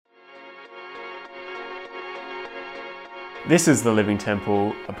This is The Living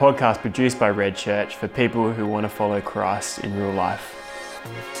Temple, a podcast produced by Red Church for people who want to follow Christ in real life.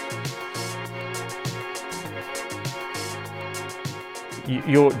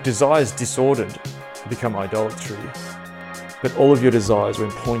 Your desires disordered become idolatry, but all of your desires,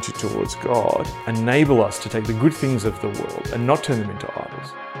 when pointed towards God, enable us to take the good things of the world and not turn them into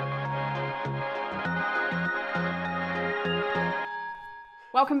idols.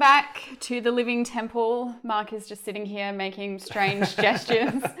 Welcome back to The Living Temple. Mark is just sitting here making strange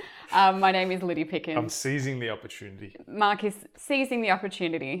gestures. My name is Lydia Pickens. I'm seizing the opportunity. Mark is seizing the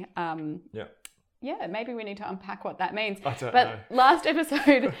opportunity. Yeah, Maybe we need to unpack what that means. I don't but know. Last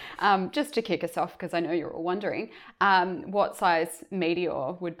episode, just to kick us off, because I know you're all wondering, what size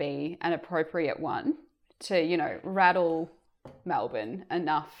meteor would be an appropriate one to, rattle Melbourne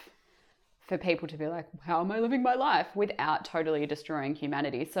enough for people to be like, how am I living my life without totally destroying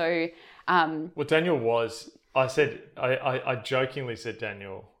humanity? So, Well, Daniel was, I jokingly said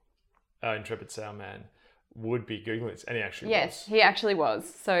Daniel, Intrepid Soundman, would be Googling this, and he actually yes, was. he actually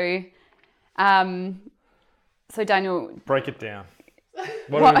was. So Daniel, Break it down.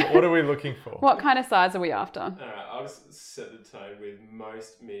 What are we looking for? what kind of size are we after? Alright, I'll set the tone with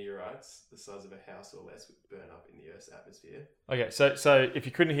most meteorites, the size of a house or less, would burn up in the Earth's atmosphere. Okay, so if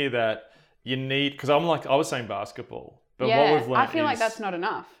you couldn't hear that, you need, because I was saying basketball, but what Yeah, we've learned I feel like is- that's not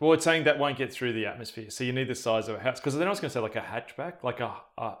enough. Well, it's saying that won't get through the atmosphere, so you need the size of a house. Because then I was going to say like a hatchback, like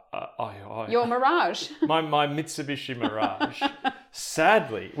Your Mirage. my Mitsubishi Mirage.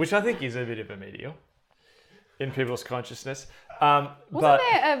 Sadly, which I think is a bit of a meteor in people's consciousness. Wasn't But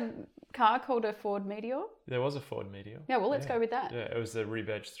there a car called a Ford Meteor? there was a Ford Meteor. Yeah, well, let's go with that. Yeah, it was the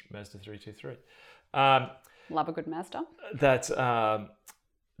rebadged Mazda 323. Love a good Mazda.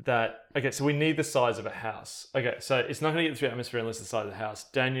 Okay, so we need the size of a house. Okay, so it's not going to get through the atmosphere unless the size of the house.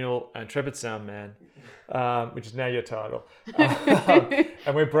 Daniel, Intrepid Soundman, which is now your title.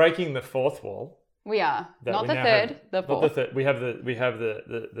 And we're breaking the fourth wall. We are. that Not we the now third, have- the not fourth. third. We have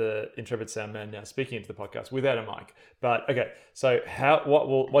the Intrepid Soundman now speaking into the podcast without a mic. But okay, so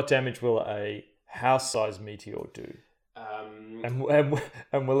what damage will a house-sized meteor do? And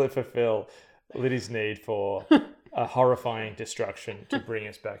will it fulfill Liddy's need for a horrifying destruction to bring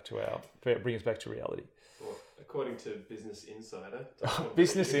us back to reality? Well, according to Business Insider.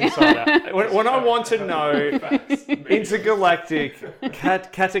 Business Insider. When I want to know intergalactic,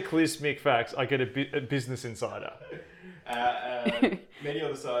 cataclysmic facts, I get a Business Insider. Meteor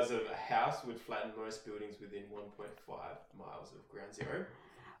the size of a house would flatten most buildings within 1.5 miles of ground zero.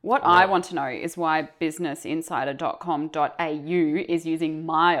 What I want to know is why businessinsider.com.au is using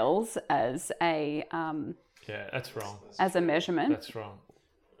miles as a Yeah, that's wrong. measurement. That's wrong.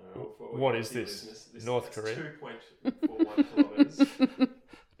 What is this? North Korea? 2.41 kilometers.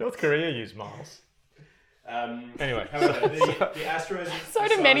 North Korea use miles. Anyway, However, the asteroid is So the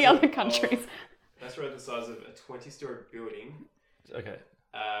do many size other of- countries. The asteroid the size of a 20-story building okay.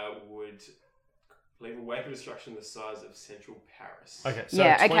 would leave a wake of destruction the size of central Paris. Okay, so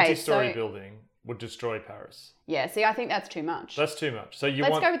Yeah, a okay, 20-story so- building would destroy Paris. Yeah, see, I think that's too much. That's too much. So you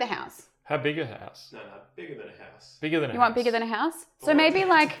Let's want go with the house. how big a house? No, bigger than a house. Bigger than a You house. want bigger than a house? So maybe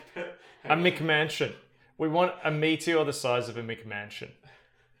like, a McMansion. We want a meteor the size of a McMansion.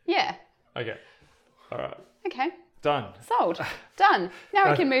 yeah, Okay. All right. okay. Done. Sold. Done.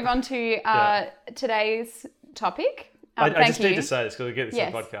 Now we can move on to Yeah. today's topic. I Thank just you. need to say this because we get this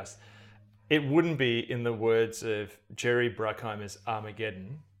on the Yes. podcast. It wouldn't be, in the words of Jerry Bruckheimer's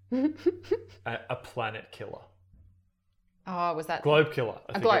Armageddon, a planet killer. Oh, was that Globe killer,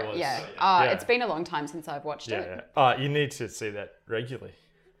 I think it was. Yeah. Yeah. It's been a long time since I've watched Yeah. it. You need to see that regularly.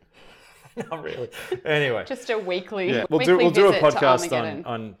 Not really. Anyway. Just a weekly. Yeah, weekly we'll do a visit to podcast Armageddon.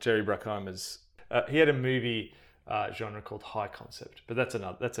 on Jerry Bruckheimer's. He had a movie genre called High Concept, but that's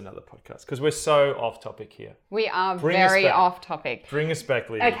another podcast because we're so off topic here. We are Bring us very back. off topic. Bring us back,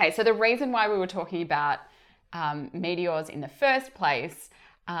 Lydia. Okay, so the reason why we were talking about meteors in the first place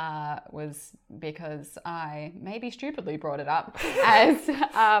was because I maybe stupidly brought it up as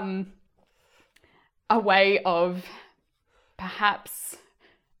a way of perhaps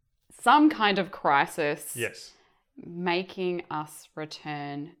some kind of crisis Yes. making us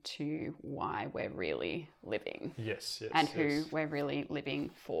return to why we're really living Yes. and who we're really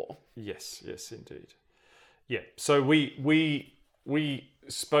living for. Yes. Yes, indeed. Yeah. So we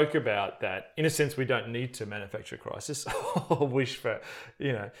spoke about that. In a sense, we don't need to manufacture a crisis or wish for,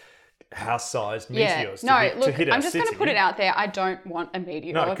 house-sized meteors No, to look, hit our I'm just going to city. put it out there. I don't want a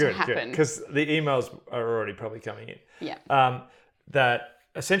meteor No, to good, happen. because the emails are already probably coming in. Yeah. That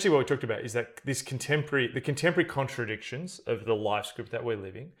essentially what we talked about is that the contemporary contradictions of the life script that we're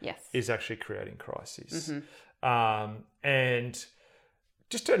living Yes. is actually creating crises. And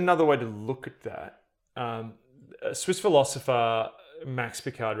just another way to look at that, a Swiss philosopher, Max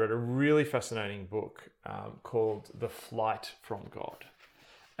Picard, wrote a really fascinating book called The Flight from God.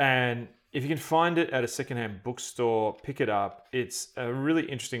 And if you can find it at a secondhand bookstore, pick it up. It's a really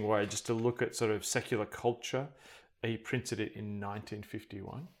interesting way just to look at sort of secular culture. He printed it in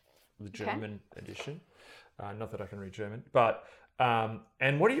 1951, the German edition. Not that I can read German, but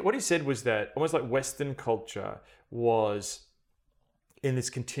and what he said was that almost like Western culture was in this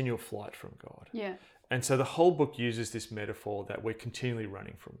continual flight from God. Yeah. And so the whole book uses this metaphor that we're continually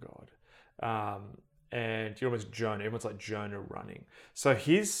running from God. And you're almost Jonah, everyone's like Jonah running. So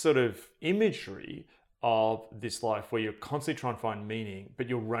his sort of imagery of this life where you're constantly trying to find meaning, but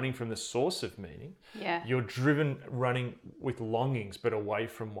you're running from the source of meaning. Yeah. You're running with longings, but away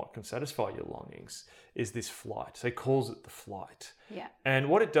from what can satisfy your longings, is this flight. So he calls it the flight. Yeah. And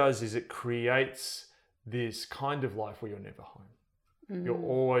what it does is it creates this kind of life where you're never home. Mm-hmm. You're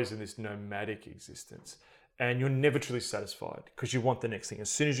always in this nomadic existence. And you're never truly satisfied because you want the next thing. As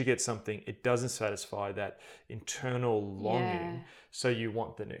soon as you get something, it doesn't satisfy that internal longing. Yeah. So you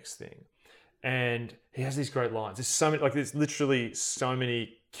want the next thing. And he has these great lines. There's so many, there's literally so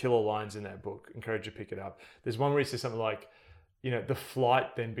many killer lines in that book. Encourage you to pick it up. There's one where he says something like, the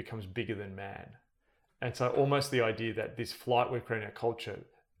flight then becomes bigger than man. And so almost the idea that this flight we're creating in our culture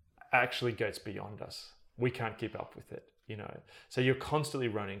actually goes beyond us. We can't keep up with it. So you're constantly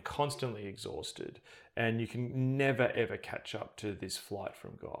running, constantly exhausted, and you can never ever catch up to this flight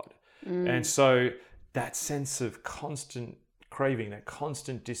from God. And so that sense of constant craving, that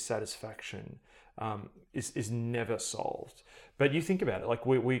constant dissatisfaction is never solved. But you think about it, like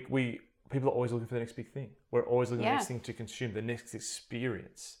we people are always looking for the next big thing. We're always looking for the next thing to consume, the next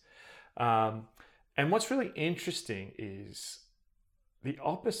experience. And what's really interesting is the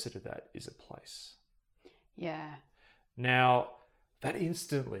opposite of that is a place. Yeah. Now, that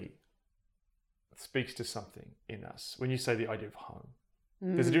instantly speaks to something in us when you say the idea of home.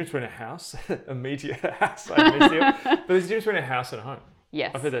 There's a difference between a house, a media house, but there's a difference between a house and a home.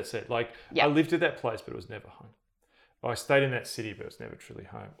 Yes. I've heard that said. I lived at that place, but it was never home. Or I stayed in that city, but it was never truly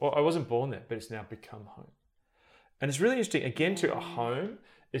home. Or I wasn't born there, but it's now become home. And it's really interesting. Again, to a home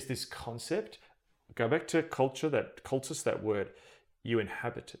is this concept. Go back to culture, that cultus, that word. You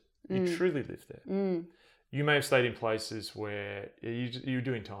inhabit it. You truly live there. You may have stayed in places where you're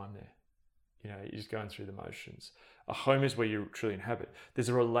doing time there. You're just going through the motions. A home is where you truly inhabit. There's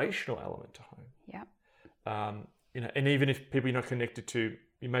a relational element to home. Yeah. And even if people you're not connected to,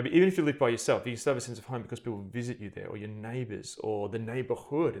 even if you live by yourself, you still have a sense of home because people visit you there, or your neighbours, or the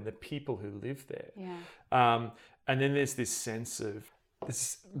neighbourhood and the people who live there. Yeah. And then there's this sense of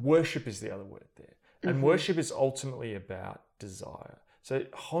worship is the other word there, and worship is ultimately about desire. So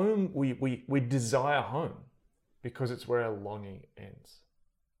home, we desire home because it's where our longing ends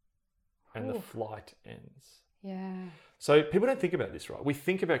and the flight ends. Yeah. So people don't think about this, right? We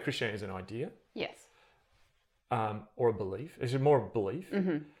think about Christianity as an idea. Yes. Or a belief. It's more of a belief.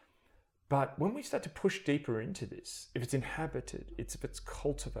 But when we start to push deeper into this, if it's inhabited, if it's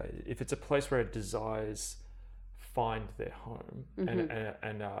cultivated, if it's a place where our desires find their home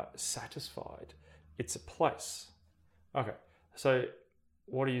and are satisfied, it's a place. Okay, so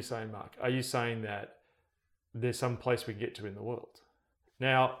what are you saying, Mark? Are you saying that there's some place we can get to in the world?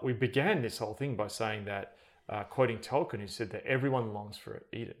 Now, we began this whole thing by saying that, quoting Tolkien, who said that everyone longs for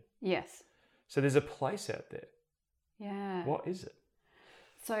Eden. Yes. So there's a place out there. Yeah. What is it?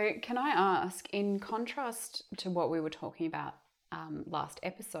 So can I ask, in contrast to what we were talking about last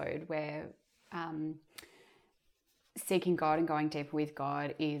episode, where seeking God and going deeper with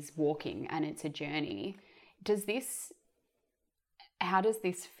God is walking and it's a journey, how does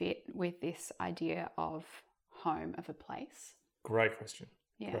this fit with this idea of home, of a place? Great question.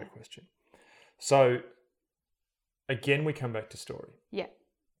 Yeah. Great question. So again, we come back to story. Yeah.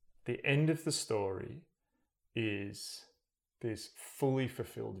 The end of the story is this fully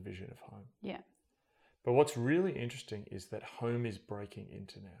fulfilled vision of home. Yeah. But what's really interesting is that home is breaking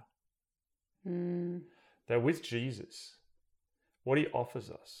into now. That with Jesus, what he offers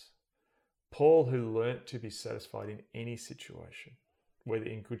us, Paul, who learnt to be satisfied in any situation, whether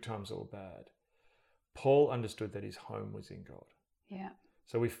in good times or bad, Paul understood that his home was in God. Yeah.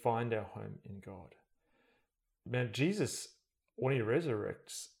 So we find our home in God. Now, Jesus, when he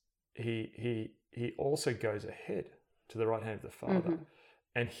resurrects, he also goes ahead to the right hand of the Father.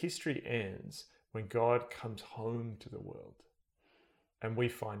 And history ends when God comes home to the world and we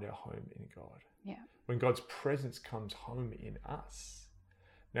find our home in God. Yeah. When God's presence comes home in us.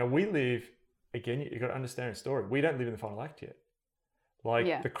 Now we live, again, you've got to understand the story. We don't live in the final act yet.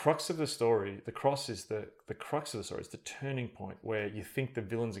 Like the crux of the story, the cross is the crux of the story. It's the turning point where you think the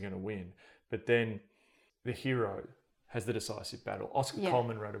villains are going to win, but then the hero has the decisive battle. Oscar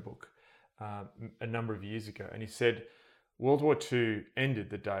Coleman wrote a book a number of years ago, and he said World War II ended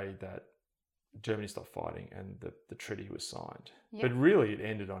the day that Germany stopped fighting and the treaty was signed. But really, it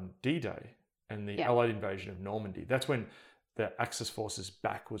ended on D-Day and the Allied invasion of Normandy. That's when the Axis forces'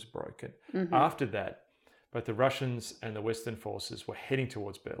 back was broken. After that, both the Russians and the Western forces were heading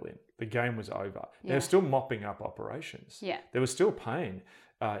towards Berlin. The game was over. They were still mopping up operations. There was still pain.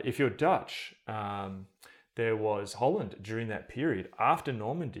 If you're Dutch, there was Holland during that period. After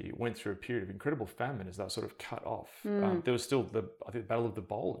Normandy went through a period of incredible famine as they were sort of cut off. There was still the Battle of the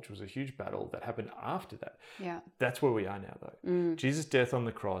Bulge was a huge battle that happened after that. That's where we are now, though. Jesus' death on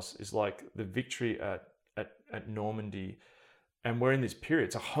the cross is like the victory at Normandy, and we're in this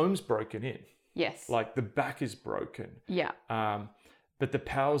period. So home's broken in. Yes. Like the back is broken. But the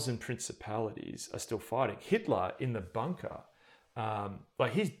powers and principalities are still fighting. Hitler in the bunker,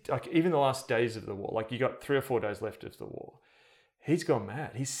 he's like, even the last days of the war, like you got 3 or 4 days left of the war, he's gone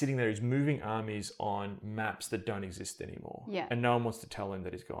mad. He's sitting there, he's moving armies on maps that don't exist anymore. And no one wants to tell him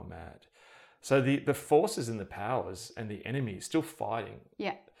that he's gone mad. So the forces and the powers and the enemy is still fighting.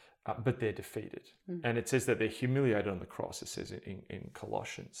 But they're defeated. And it says that they're humiliated on the cross, it says in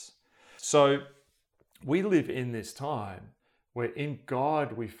Colossians. So we live in this time where in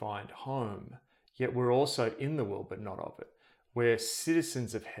God we find home, yet we're also in the world, but not of it. We're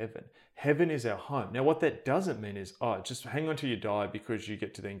citizens of heaven. Heaven is our home. Now, what that doesn't mean is, just hang on till you die because you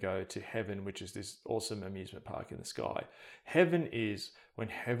get to then go to heaven, which is this awesome amusement park in the sky. Heaven is when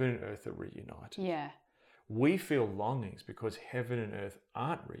heaven and earth are reunited. We feel longings because heaven and earth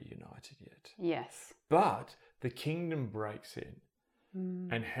aren't reunited yet. But the kingdom breaks in.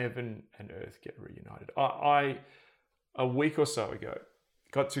 And heaven and earth get reunited. I a week or so ago,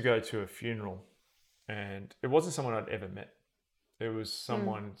 got to go to a funeral, and it wasn't someone I'd ever met. It was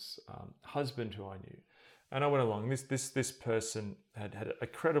someone's husband who I knew, and I went along. This person had had a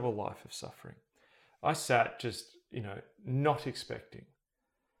credible life of suffering. I sat just, not expecting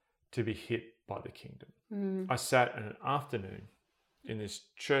to be hit by the kingdom. I sat in an afternoon in this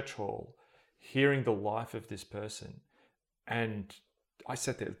church hall, hearing the life of this person, and I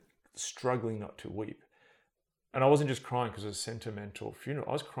sat there struggling not to weep. And I wasn't just crying because it was a sentimental funeral.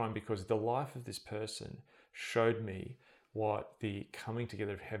 I was crying because the life of this person showed me what the coming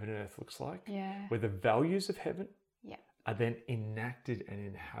together of heaven and earth looks like. Where the values of heaven are then enacted and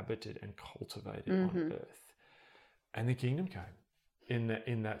inhabited and cultivated on earth. And the kingdom came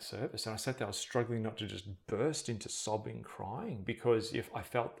in that service. And I sat there, I was struggling not to just burst into sobbing, crying, because if I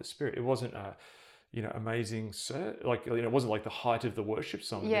felt the Spirit, it wasn't a amazing, it wasn't like the height of the worship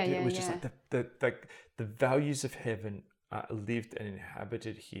song. It was just like the values of heaven lived and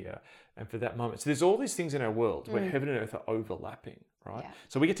inhabited here. And for that moment, so there's all these things in our world where heaven and earth are overlapping, right?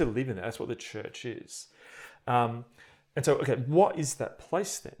 So we get to live in that. That's what the church is. And so, okay, what is that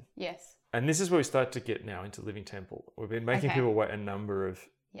place then? And this is where we start to get now into Living Temple. We've been making people wait a number of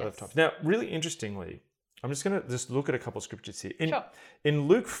times. Now, really interestingly, I'm just going to just look at a couple of scriptures here. In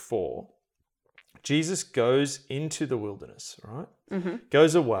Luke 4, Jesus goes into the wilderness, right?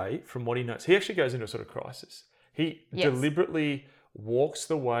 Goes away from what he knows. He actually goes into a sort of crisis. He deliberately walks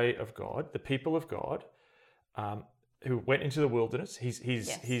the way of God, the people of God, who went into the wilderness.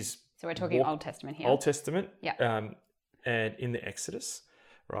 He's so we're talking Old Testament here. Old Testament, and in the Exodus,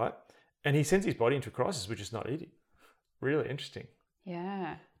 right? And he sends his body into a crisis, which is not eating. Really interesting.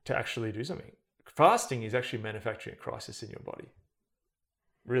 To actually do something. Fasting is actually manufacturing a crisis in your body.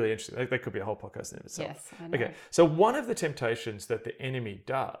 Really interesting. That could be a whole podcast in itself. Yes, I know. Okay, so one of the temptations that the enemy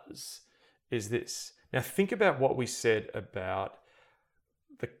does is this. Now think about what we said about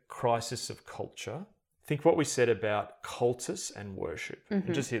the crisis of culture. Think what we said about cultus and worship.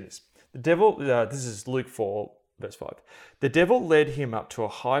 And just hear this. The devil, this is Luke 4, verse 5. The devil led him up to a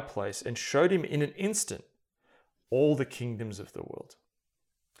high place and showed him in an instant all the kingdoms of the world.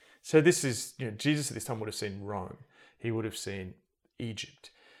 So this is, Jesus at this time would have seen Rome. He would have seen Egypt.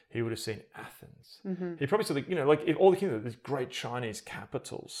 He would have seen Athens. He probably saw all the kingdoms, these great Chinese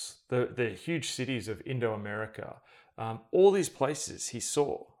capitals, the huge cities of Indo-America, all these places he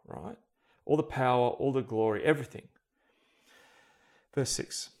saw, right? All the power, all the glory, everything. Verse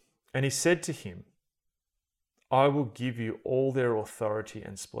 6, and he said to him, I will give you all their authority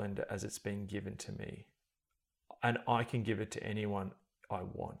and splendor as it's been given to me, and I can give it to anyone I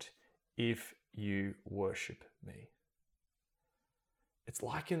want if you worship me. It's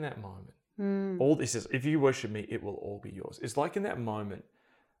like in that moment, all this is, if you worship me, it will all be yours. It's like in that moment,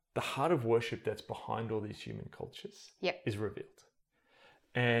 the heart of worship that's behind all these human cultures is revealed.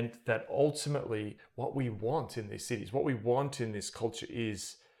 And that ultimately what we want in these cities, what we want in this culture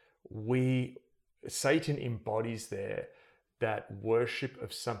is Satan embodies there that worship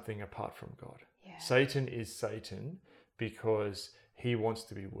of something apart from God. Yeah. Satan is Satan because he wants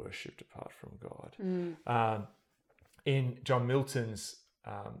to be worshipped apart from God. In John Milton's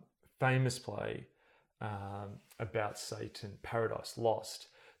famous play about Satan, Paradise Lost,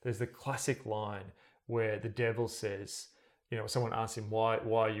 there's the classic line where the devil says, someone asks him, why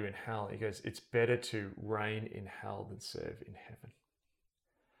are you in hell? He goes, it's better to reign in hell than serve in heaven.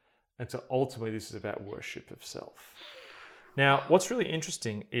 And so ultimately this is about worship of self. Now, what's really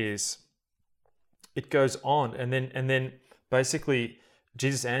interesting is it goes on and then basically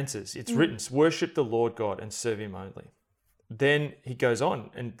Jesus answers, it's written, worship the Lord God and serve him only. Then he goes on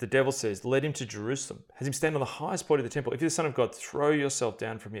and the devil says, lead him to Jerusalem, has him stand on the highest point of the temple. If you're the Son of God, throw yourself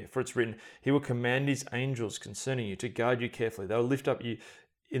down from here. For it's written, he will command his angels concerning you to guard you carefully. They'll lift up you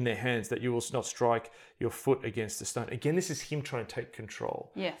in their hands that you will not strike your foot against a stone. Again, this is him trying to take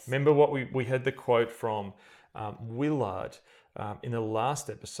control. Yes. Remember what we had the quote from Willard in the last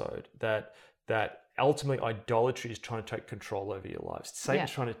episode that ultimately idolatry is trying to take control over your lives.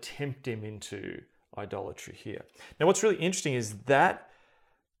 Satan's trying to tempt him into idolatry here. Now, what's really interesting is that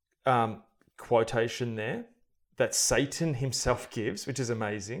quotation there that Satan himself gives, which is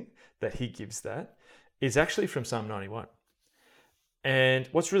amazing that he gives that, is actually from Psalm 91. And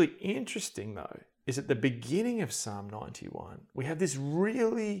what's really interesting, though, is at the beginning of Psalm 91, we have this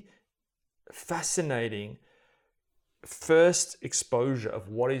really fascinating first exposure of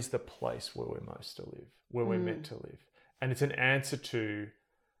what is the place where we're most to live, where we're meant to live. And it's an answer to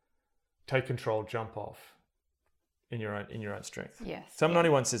take control, jump off in your own strength. Yes. Psalm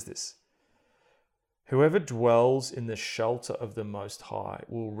 91 says this: whoever dwells in the shelter of the Most High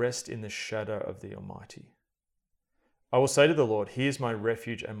will rest in the shadow of the Almighty. I will say to the Lord, he is my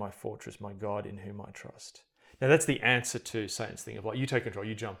refuge and my fortress, my God in whom I trust. Now that's the answer to Satan's thing of like, you take control,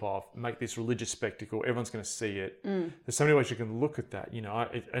 you jump off, make this religious spectacle, everyone's going to see it. There's so many ways you can look at that,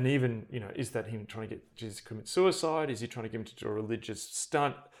 and even, is that him trying to get Jesus to commit suicide? Is he trying to get him to do a religious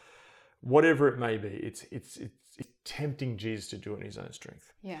stunt? Whatever it may be, it's tempting Jesus to do it in his own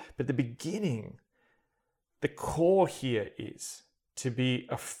strength. Yeah. But the beginning, the core here is to be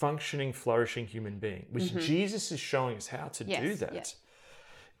a functioning, flourishing human being, which Jesus is showing us how to do that.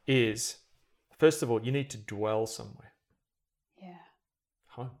 Is, first of all, you need to dwell somewhere. Yeah.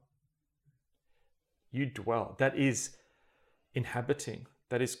 Home. You dwell. That is inhabiting.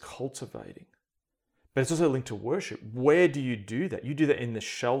 That is cultivating. But it's also linked to worship. Where do you do that? You do that in the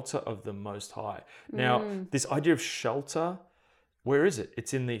shelter of the Most High. Now, this idea of shelter, where is it?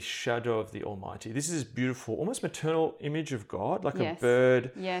 It's in the shadow of the Almighty. This is this beautiful, almost maternal image of God, like a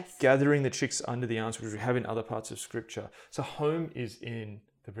bird gathering the chicks under the arms, which we have in other parts of Scripture. So home is in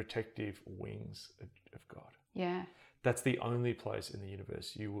the protective wings of God. Yeah. That's the only place in the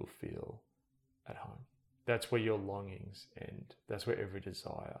universe you will feel at home. That's where your longings end. That's where every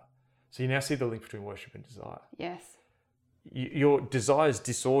desire. So you now see the link between worship and desire. Yes. Your desires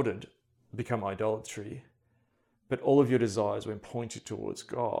disordered become idolatry, but all of your desires, when pointed towards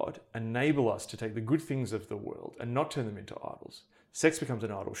God, enable us to take the good things of the world and not turn them into idols. Sex becomes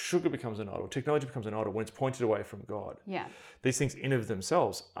an idol, sugar becomes an idol, technology becomes an idol when it's pointed away from God. Yeah. These things in of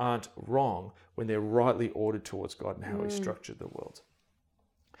themselves aren't wrong when they're rightly ordered towards God and how He structured the world.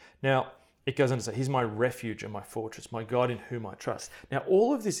 Now, it goes on to say, he's my refuge and my fortress, my God in whom I trust. Now,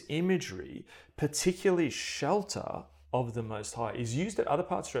 all of this imagery, particularly shelter of the Most High, is used at other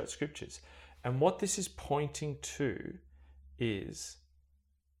parts throughout Scriptures. And what this is pointing to is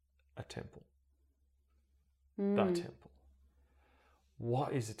a temple. The temple.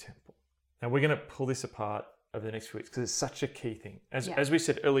 What is a temple? Now, we're going to pull this apart over the next few weeks because it's such a key thing. As we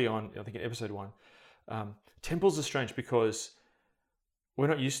said early on, I think in episode 1, temples are strange because we're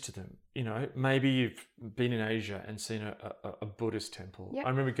not used to them. Maybe you've been in Asia and seen a Buddhist temple. Yep. I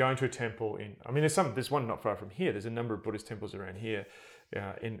remember going to a temple there's one not far from here. There's a number of Buddhist temples around here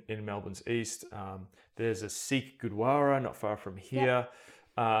in Melbourne's east. There's a Sikh Gurdwara not far from here.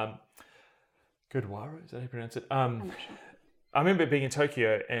 Yep. Gurdwara, is that how you pronounce it? I'm not sure. I remember being in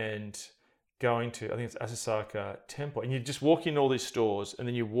Tokyo and going to, I think it's Asasaka Temple, and you just walk in all these stores and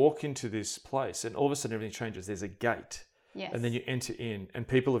then you walk into this place and all of a sudden everything changes. There's a gate. Yes. And then you enter in and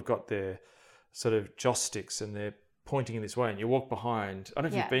people have got their sort of joss sticks and they're pointing in this way and you walk behind. I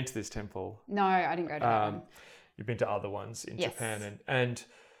don't know if you've been to this temple. No, I didn't go to that one. You've been to other ones in Japan and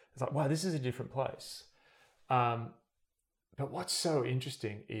it's like, wow, this is a different place. But what's so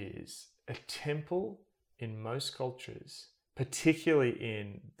interesting is a temple in most cultures, particularly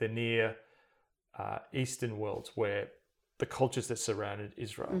in the near Eastern worlds where the cultures that surrounded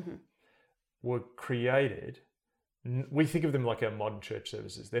Israel were created. We think of them like our modern church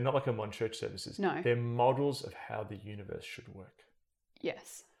services. They're not like our modern church services. No. They're models of how the universe should work.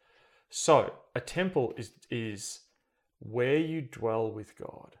 Yes. So a temple is where you dwell with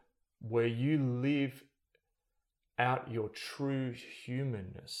God, where you live out your true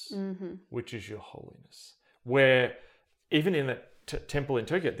humanness, which is your holiness. Where even in that temple in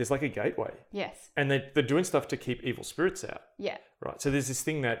Tokyo, there's like a gateway. Yes. And they're doing stuff to keep evil spirits out. Yeah. Right. So there's this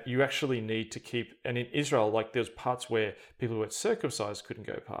thing that you actually need to keep. And in Israel, like there's parts where people who were circumcised couldn't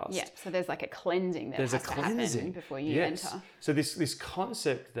go past. Yeah. So there's like a cleansing that has to happen before you enter. So this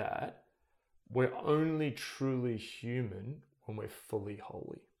concept that we're only truly human when we're fully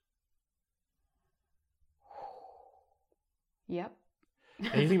holy. Yep.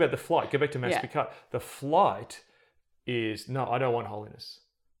 And you think about the flight. Go back to Max Picard. The flight is, no, I don't want holiness.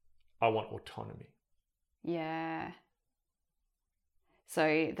 I want autonomy. Yeah.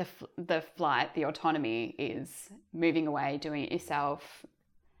 So the flight, the autonomy is moving away, doing it yourself,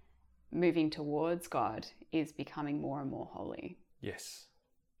 moving towards God is becoming more and more holy. Yes.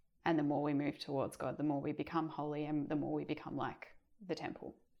 And the more we move towards God, the more we become holy and the more we become like the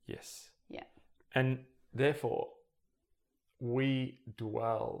temple. Yes. Yeah. And therefore, we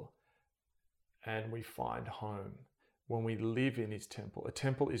dwell and we find home when we live in his temple. A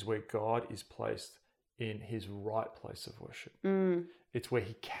temple is where God is placed in his right place of worship. It's where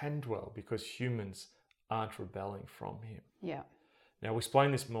he can dwell because humans aren't rebelling from him. Yeah. Now, we'll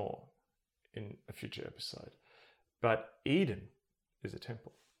explain this more in a future episode. But Eden is a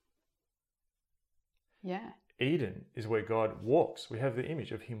temple. Yeah. Eden is where God walks. We have the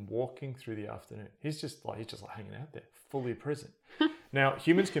image of him walking through the afternoon. He's just like hanging out there, fully present. Now,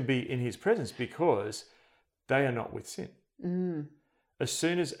 humans can be in his presence because they are not with sin. As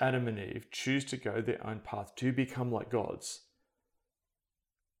soon as Adam and Eve choose to go their own path to become like gods,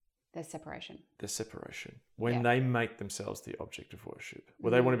 there's separation. There's separation. When they make themselves the object of worship,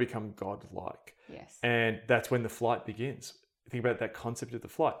 where they want to become God-like. Yes. And that's when the flight begins. Think about that concept of the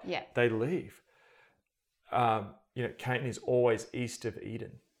flight. Yeah. They leave. Canaan is always east of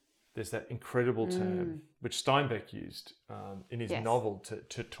Eden. There's that incredible term, which Steinbeck used in his novel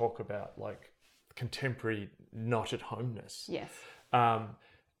to talk about like contemporary not at homeness. Yes.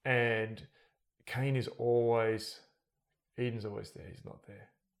 And Cain is always, Eden's always there, he's not there.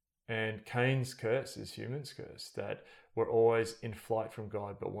 And Cain's curse is human's curse, that we're always in flight from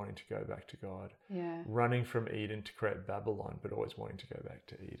God, but wanting to go back to God. Yeah. Running from Eden to create Babylon, but always wanting to go back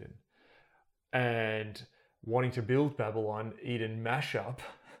to Eden. And wanting to build Babylon, Eden mashup,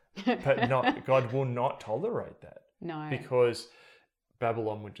 but God will not tolerate that. No. Because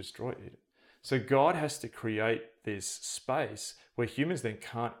Babylon would destroy Eden. So God has to create this space where humans then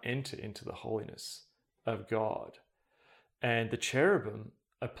can't enter into the holiness of God. And the cherubim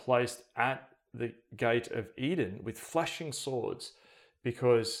are placed at the gate of Eden with flashing swords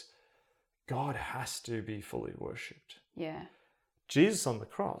because God has to be fully worshipped. Yeah. Jesus on the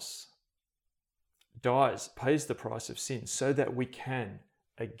cross dies, pays the price of sin so that we can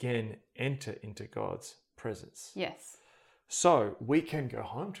again enter into God's presence. Yes. So we can go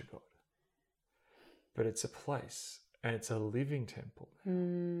home to God. But it's a place and it's a living temple.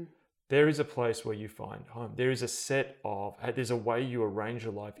 There is a place where you find home. There is there's a way you arrange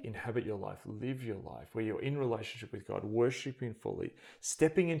your life, inhabit your life, live your life, where you're in relationship with God, worshiping fully,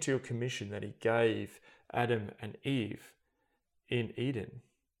 stepping into your commission that he gave Adam and Eve in Eden,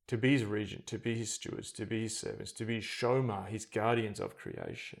 to be his regent, to be his stewards, to be his servants, to be his shomar, his guardians of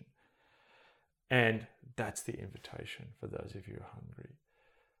creation. And that's the invitation for those of you who are hungry.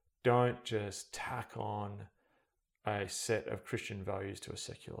 Don't just tack on a set of Christian values to a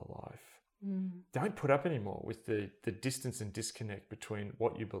secular life. Don't put up anymore with the distance and disconnect between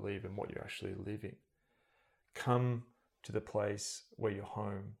what you believe and what you're actually living. Come to the place where you're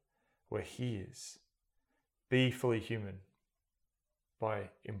home, where he is. Be fully human by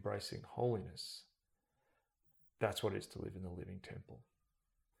embracing holiness. That's what it is to live in the living temple.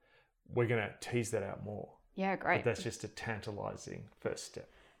 We're going to tease that out more. Yeah, great. But that's just a tantalizing first step.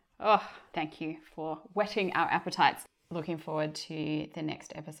 Oh, thank you for whetting our appetites. Looking forward to the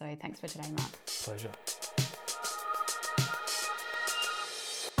next episode. Thanks for today, Mark. Pleasure.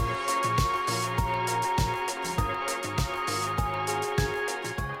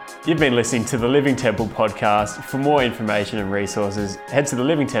 You've been listening to the Living Temple podcast. For more information and resources, head to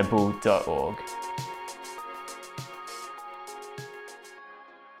thelivingtemple.org.